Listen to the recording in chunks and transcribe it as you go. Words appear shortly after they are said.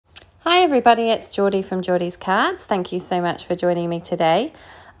Hi everybody, it's Geordie from Geordie's Cards. Thank you so much for joining me today.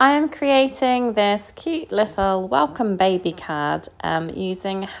 I am creating this cute little welcome baby card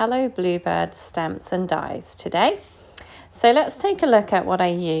using Hello Bluebird Stamps and dies today. So let's take a look at what I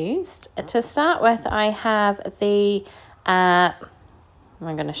used. To start with, I have the, I'm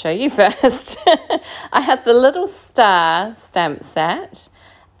going to show you first. I have the little star stamp set,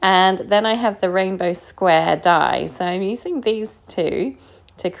 and then I have the rainbow square die. So I'm using these two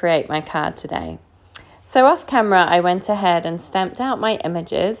to create my card today. So off camera, I went ahead and stamped out my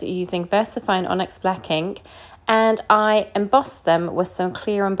images using VersaFine Onyx Black ink, and I embossed them with some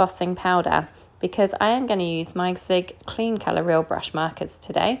clear embossing powder because I am going to use my Zig Clean Colour Real Brush markers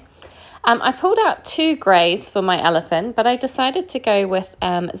today. I pulled out two greys for my elephant, but I decided to go with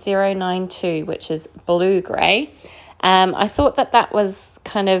 092, which is blue grey. I thought that was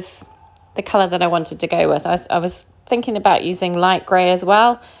kind of the colour that I wanted to go with. I was thinking about using light grey as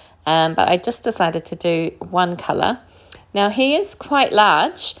well, but I just decided to do one colour. Now he is quite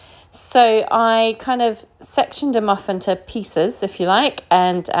large, so I kind of sectioned him off into pieces, if you like,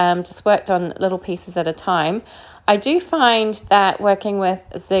 and just worked on little pieces at a time. I do find that working with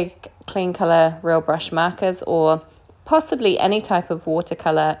Zig Clean Colour Real Brush markers, or possibly any type of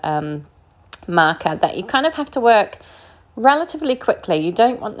watercolour marker, that you kind of have to work relatively quickly. You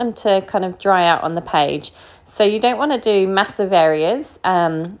don't want them to kind of dry out on the page, so you don't want to do massive areas,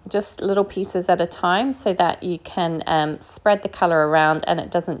 just little pieces at a time, so that you can spread the colour around and it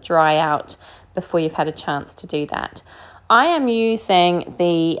doesn't dry out before you've had a chance to do that. I am using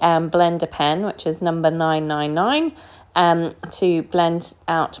the blender pen, which is number 999, to blend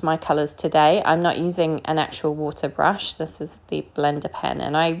out my colours today. I'm not using an actual water brush. This is the blender pen,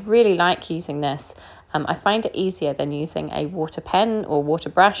 and I really like using this. I find it easier than using a water pen or water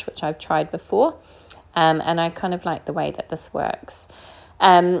brush, which I've tried before, and I kind of like the way that this works.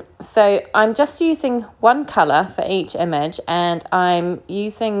 So I'm just using one colour for each image, and I'm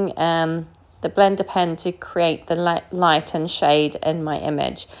using the blender pen to create the light and shade in my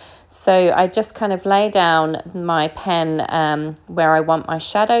image. So I just kind of lay down my pen where I want my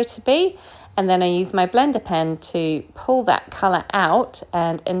shadow to be, and then I use my blender pen to pull that colour out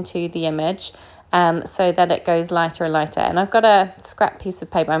and into the image, so that it goes lighter and lighter. And I've got a scrap piece of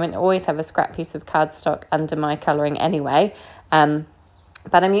paper. I mean, I always have a scrap piece of cardstock under my colouring anyway, but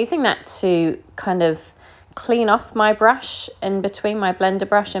I'm using that to kind of clean off my brush in between, my blender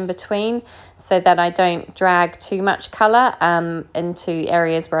brush in between, so that I don't drag too much colour into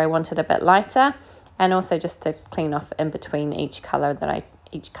areas where I want it a bit lighter, and also just to clean off in between each colour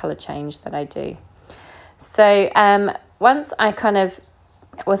change that I do. So once I kind of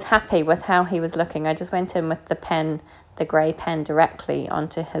was happy with how he was looking, I just went in with the pen, the grey pen, directly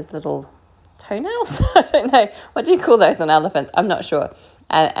onto his little toenails. I don't know, what do you call those on elephants? I'm not sure.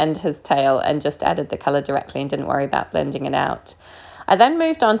 And his tail, and just added the colour directly and didn't worry about blending it out. I then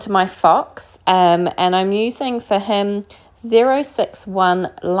moved on to my fox, and I'm using for him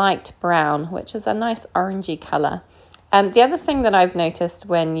 061 light brown, which is a nice orangey colour. The other thing that I've noticed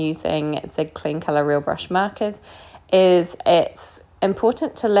when using Zig Clean Colour Real Brush markers is it's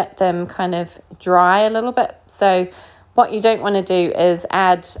important to let them kind of dry a little bit. So what you don't want to do is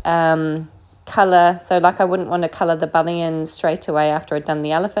add colour. So like I wouldn't want to colour the bunny in straight away after I'd done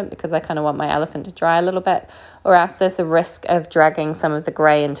the elephant, because I kind of want my elephant to dry a little bit, or else there's a risk of dragging some of the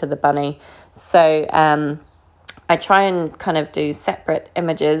grey into the bunny. So I try and kind of do separate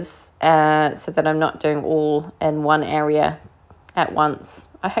images so that I'm not doing all in one area at once.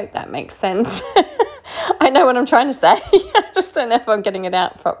 I hope that makes sense. I know what I'm trying to say. I just don't know if I'm getting it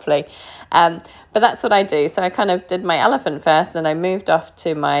out properly. But that's what I do. So I kind of did my elephant first, then I moved off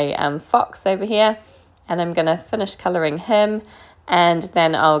to my fox over here, and I'm going to finish colouring him, and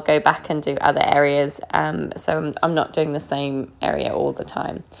then I'll go back and do other areas. So I'm not doing the same area all the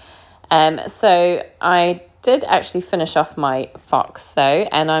time. So I did actually finish off my fox though,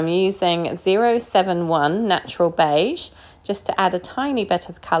 and I'm using 071 Natural Beige just to add a tiny bit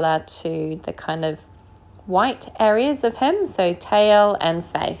of colour to the kind of white areas of him, so tail and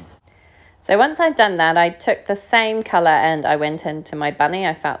face. So once I'd done that, I took the same colour and I went into my bunny.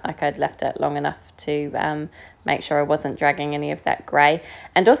 I felt like I'd left it long enough to make sure I wasn't dragging any of that grey.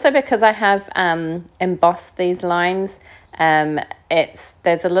 And also because I have embossed these lines,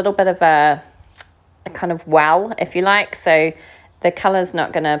 there's a little bit of a kind of well, if you like, so the colour's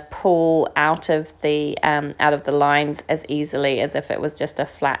not going to pull out of the lines as easily as if it was just a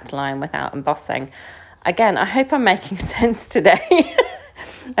flat line without embossing. Again, I hope I'm making sense today.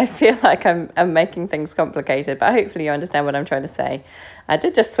 I feel like I'm making things complicated, but hopefully you understand what I'm trying to say. I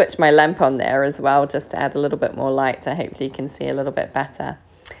did just switch my lamp on there as well, just to add a little bit more light, so hopefully you can see a little bit better.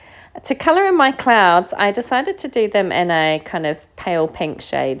 To colour in my clouds, I decided to do them in a kind of pale pink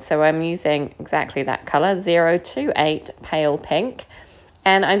shade. So I'm using exactly that colour, 028 pale pink.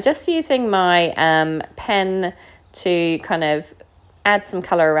 And I'm just using my pen to kind of add some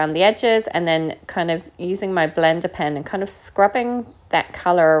colour around the edges, and then kind of using my blender pen and kind of scrubbing that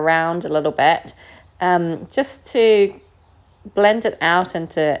colour around a little bit, just to blend it out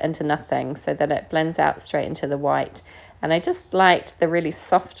into nothing, so that it blends out straight into the white. And I just liked the really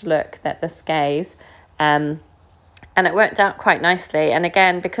soft look that this gave, and it worked out quite nicely. And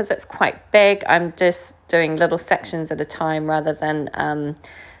again, because it's quite big, I'm just doing little sections at a time rather than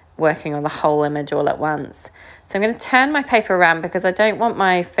working on the whole image all at once. So I'm going to turn my paper around because I don't want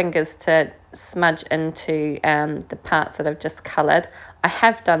my fingers to smudge into the parts that I've just coloured. I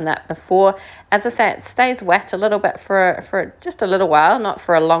have done that before. As I say, it stays wet a little bit for just a little while, not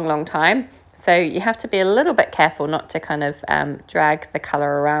for a long time. So you have to be a little bit careful not to kind of drag the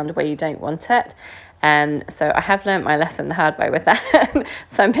colour around where you don't want it. And so I have learnt my lesson the hard way with that.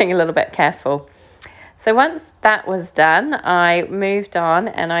 So I'm being a little bit careful. So once that was done, I moved on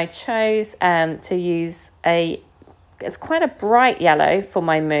and I chose to use it's quite a bright yellow for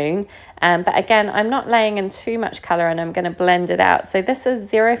my moon. But again, I'm not laying in too much colour, and I'm going to blend it out. So this is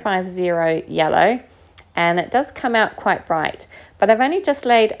 050 yellow, and it does come out quite bright. But I've only just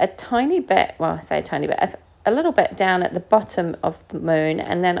laid a tiny bit, well, I say a tiny bit, a little bit down at the bottom of the moon,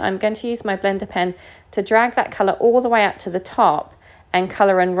 and then I'm going to use my blender pen to drag that colour all the way up to the top and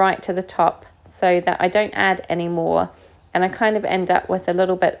colour in right to the top, so that I don't add any more. And I kind of end up with a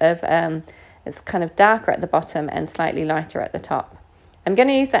little bit of, it's kind of darker at the bottom and slightly lighter at the top. I'm going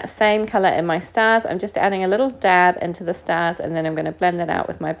to use that same colour in my stars. I'm just adding a little dab into the stars, and then I'm going to blend that out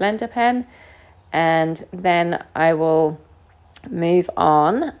with my blender pen. And then I will move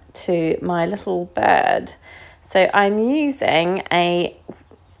on to my little bird. So I'm using a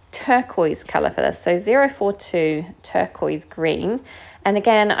turquoise colour for this, so 042 turquoise green. And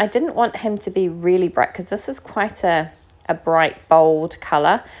again, I didn't want him to be really bright because this is quite a bright, bold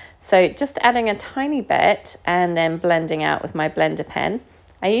colour. So just adding a tiny bit and then blending out with my blender pen.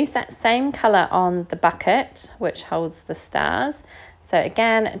 I use that same colour on the bucket, which holds the stars. So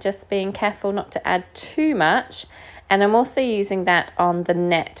again, just being careful not to add too much. And I'm also using that on the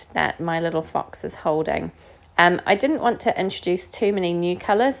net that my little fox is holding. I didn't want to introduce too many new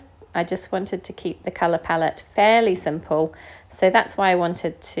colours. I just wanted to keep the colour palette fairly simple. So that's why I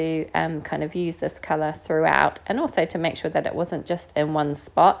wanted to kind of use this colour throughout, and also to make sure that it wasn't just in one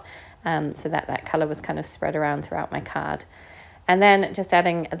spot, so that that colour was kind of spread around throughout my card. And then just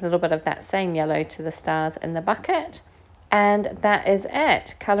adding a little bit of that same yellow to the stars in the bucket. And that is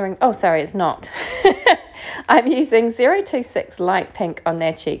it. Colouring, oh sorry, it's not. I'm using 026 light pink on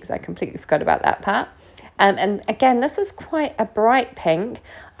their cheeks. I completely forgot about that part. And again, this is quite a bright pink.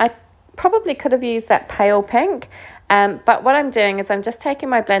 I probably could have used that pale pink, but what I'm doing is I'm just taking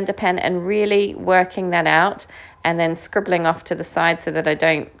my blender pen and really working that out, and then scribbling off to the side so that I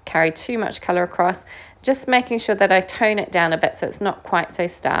don't carry too much colour across, just making sure that I tone it down a bit so it's not quite so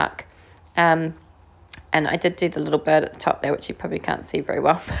stark. And I did do the little bird at the top there, which you probably can't see very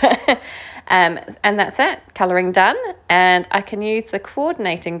well. And that's it, colouring done. And I can use the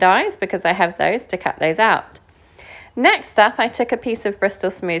coordinating dies because I have those to cut those out. Next up, I took a piece of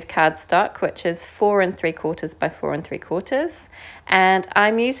Bristol Smooth cardstock, which is 4 3/4 by 4 3/4. And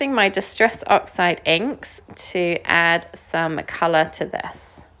I'm using my Distress Oxide inks to add some colour to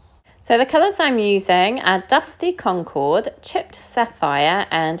this. So the colours I'm using are Dusty Concord, Chipped Sapphire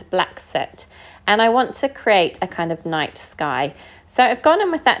and Black Soot. And I want to create a kind of night sky. So I've gone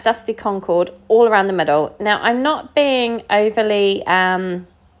in with that Dusty Concord all around the middle. Now I'm not being overly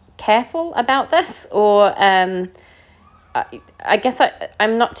careful about this, or I guess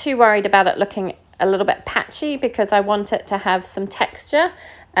I'm not too worried about it looking a little bit patchy because I want it to have some texture.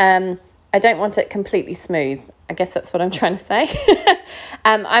 I don't want it completely smooth. I guess that's what I'm trying to say.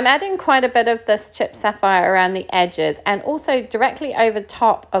 I'm adding quite a bit of this chipped sapphire around the edges, and also directly over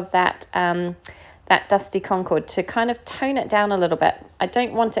top of that that Dusty Concord to kind of tone it down a little bit. I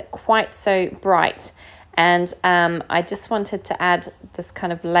don't want it quite so bright, and I just wanted to add this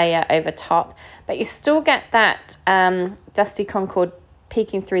kind of layer over top, but you still get that Dusty Concord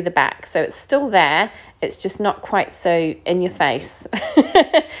peeking through the back, so it's still there, it's just not quite so in your face,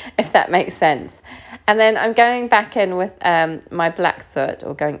 if that makes sense. And then I'm going back in with my black soot,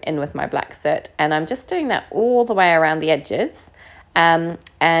 or going in with my black soot, and I'm just doing that all the way around the edges, and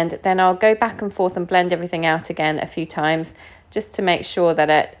then I'll go back and forth and blend everything out again a few times just to make sure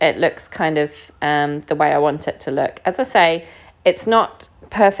that it looks kind of the way I want it to look. As I say, it's not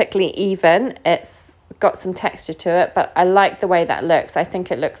perfectly even, it's got some texture to it, but I like the way that looks. I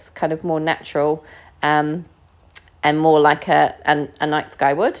think it looks kind of more natural, and more like a night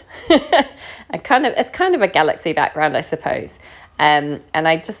sky would. It's kind of a galaxy background, I suppose. And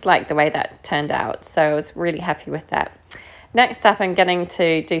I just like the way that turned out. So I was really happy with that. Next up, I'm getting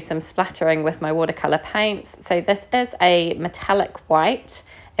to do some splattering with my watercolor paints. So this is a metallic white.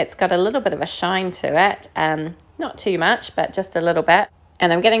 It's got a little bit of a shine to it. Not too much, but just a little bit.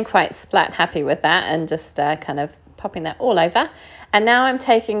 And I'm getting quite splat happy with that, and just kind of popping that all over. And now I'm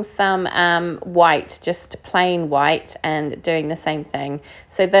taking some white, just plain white, and doing the same thing.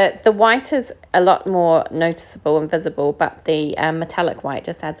 So the white is a lot more noticeable and visible, but the metallic white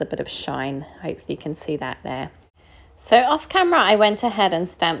just adds a bit of shine. Hopefully you can see that there. So off camera, I went ahead and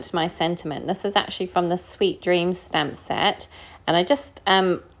stamped my sentiment. This is actually from the Sweet Dreams stamp set. And I just,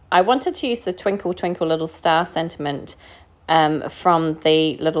 I wanted to use the Twinkle Twinkle Little Star sentiment from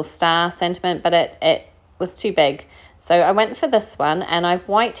the Little Star sentiment, but it was too big. So I went for this one, and I've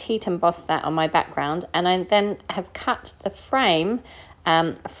white heat embossed that on my background. And I then have cut the frame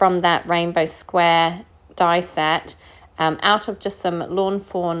from that rainbow square die set out of just some Lawn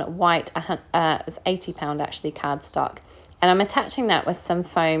Fawn white, it's £80 actually, cardstock. And I'm attaching that with some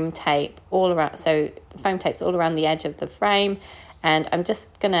foam tape all around. So the foam tape's all around the edge of the frame. And I'm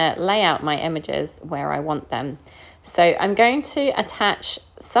just going to lay out my images where I want them. So I'm going to attach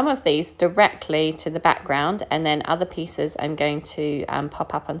some of these directly to the background, and then other pieces I'm going to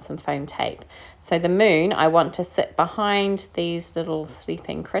pop up on some foam tape. So the moon, I want to sit behind these little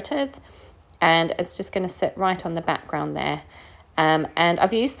sleeping critters, and it's just going to sit right on the background there. And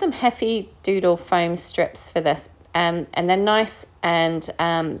I've used some Heffy Doodle foam strips for this, and they're nice, and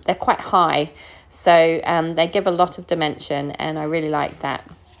they're quite high. So they give a lot of dimension, and I really like that.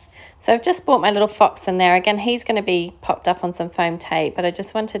 So I've just bought my little fox in there. Again, he's going to be popped up on some foam tape, but I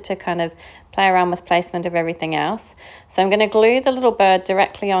just wanted to kind of play around with placement of everything else. So I'm going to glue the little bird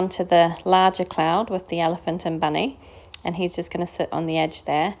directly onto the larger cloud with the elephant and bunny, and he's just going to sit on the edge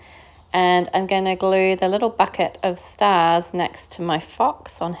there. And I'm going to glue the little bucket of stars next to my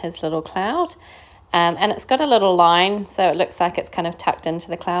fox on his little cloud. And it's got a little line, so it looks like it's kind of tucked into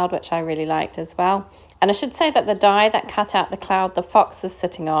the cloud, which I really liked as well. And I should say that the die that cut out the cloud the fox is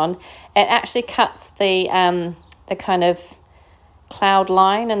sitting on, it actually cuts the kind of cloud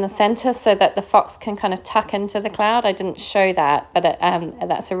line in the center so that the fox can kind of tuck into the cloud. I didn't show that, but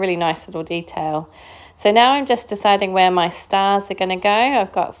that's a really nice little detail. So now I'm just deciding where my stars are going to go.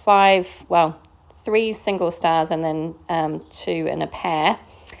 I've got 3 single stars and then 2 in a pair.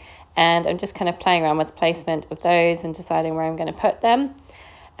 And I'm just kind of playing around with the placement of those and deciding where I'm going to put them.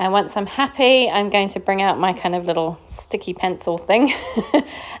 And once I'm happy, I'm going to bring out my kind of little sticky pencil thing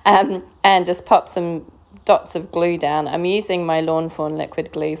and just pop some dots of glue down. I'm using my Lawn Fawn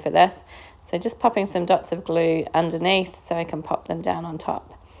liquid glue for this. So just popping some dots of glue underneath so I can pop them down on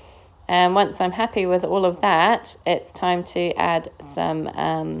top. And once I'm happy with all of that, it's time to add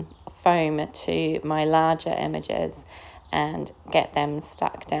some foam to my larger images and get them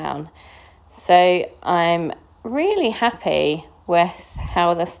stuck down. So I'm really happy with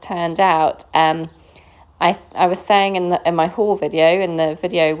how this turned out. I was saying in my haul video, in the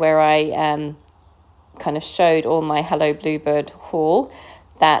video where I kind of showed all my Hello Bluebird haul,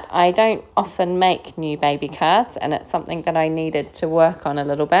 that I don't often make new baby cards, and it's something that I needed to work on a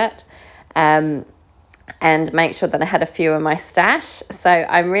little bit and make sure that I had a few in my stash. So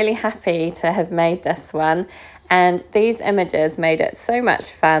I'm really happy to have made this one. And these images made it so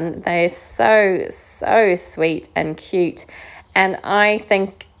much fun. They're so sweet and cute. And I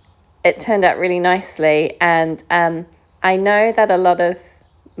think it turned out really nicely. And I know that a lot of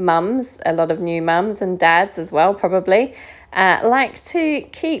new mums and dads as well probably, like to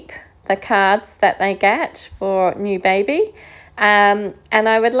keep the cards that they get for new baby. And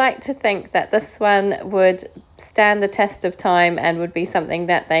I would like to think that this one would stand the test of time and would be something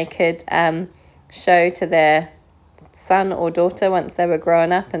that they could show to their son or daughter once they were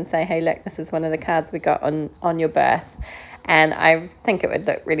growing up and say, hey, look, this is one of the cards we got on your birth. And I think it would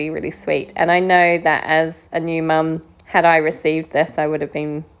look really, really sweet. And I know that as a new mum, had I received this, I would have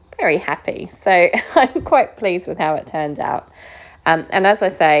been very happy. So I'm quite pleased with how it turned out. And as I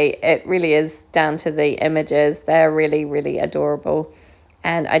say, it really is down to the images. They're really, really adorable.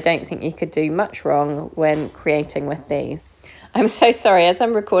 And I don't think you could do much wrong when creating with these. I'm so sorry, as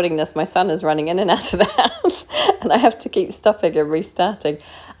I'm recording this, my son is running in and out of the house and I have to keep stopping and restarting.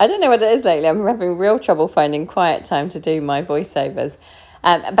 I don't know what it is lately. I'm having real trouble finding quiet time to do my voiceovers.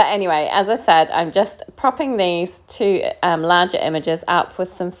 But anyway, as I said, I'm just propping these 2 larger images up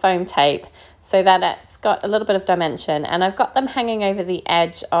with some foam tape so that it's got a little bit of dimension. And I've got them hanging over the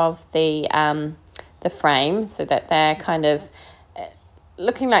edge of the the frame so that they're kind of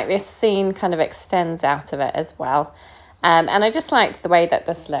looking like this scene kind of extends out of it as well. And I just liked the way that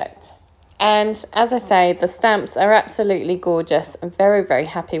this looked. And as I say, the stamps are absolutely gorgeous. I'm very, very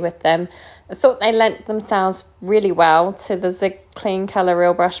happy with them. I thought they lent themselves really well to the Zig Clean Colour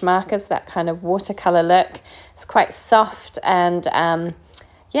Real Brush markers, that kind of watercolour look. It's quite soft and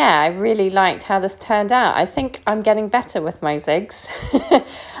yeah, I really liked how this turned out. I think I'm getting better with my zigs.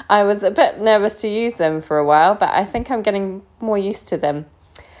 I was a bit nervous to use them for a while, but I think I'm getting more used to them.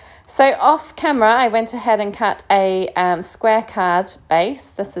 So off camera, I went ahead and cut a square card base.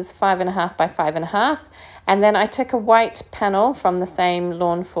 This is 5.5 by 5.5. And then I took a white panel from the same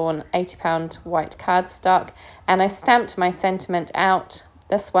Lawn Fawn 80-pound white cardstock, and I stamped my sentiment out.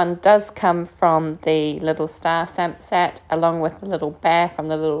 This one does come from the Little Star stamp set, along with the little bear from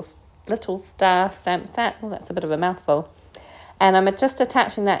the Little Star stamp set. Oh, that's a bit of a mouthful. And I'm just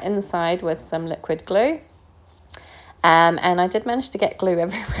attaching that inside with some liquid glue. And I did manage to get glue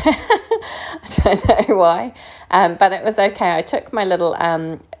everywhere. I don't know why, but it was okay. I took my little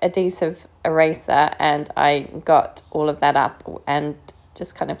adhesive eraser and I got all of that up and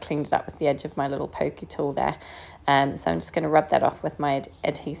just kind of cleaned it up with the edge of my little pokey tool there. So I'm just going to rub that off with my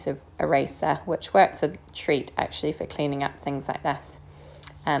adhesive eraser, which works a treat actually for cleaning up things like this.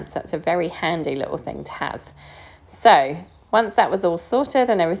 So it's a very handy little thing to have. So once that was all sorted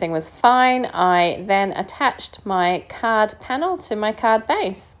and everything was fine, I then attached my card panel to my card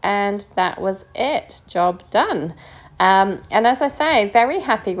base, and that was it. Job done. And as I say, very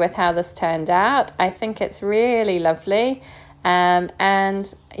happy with how this turned out. I think it's really lovely.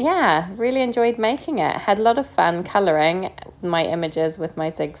 And yeah, really enjoyed making it. Had a lot of fun colouring my images with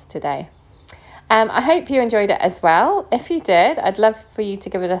my zigs today. I hope you enjoyed it as well. If you did, I'd love for you to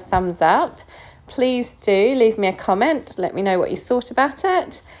give it a thumbs up. Please do leave me a comment. Let me know what you thought about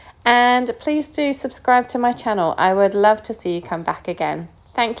it. And please do subscribe to my channel. I would love to see you come back again.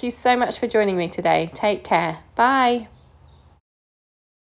 Thank you so much for joining me today. Take care. Bye.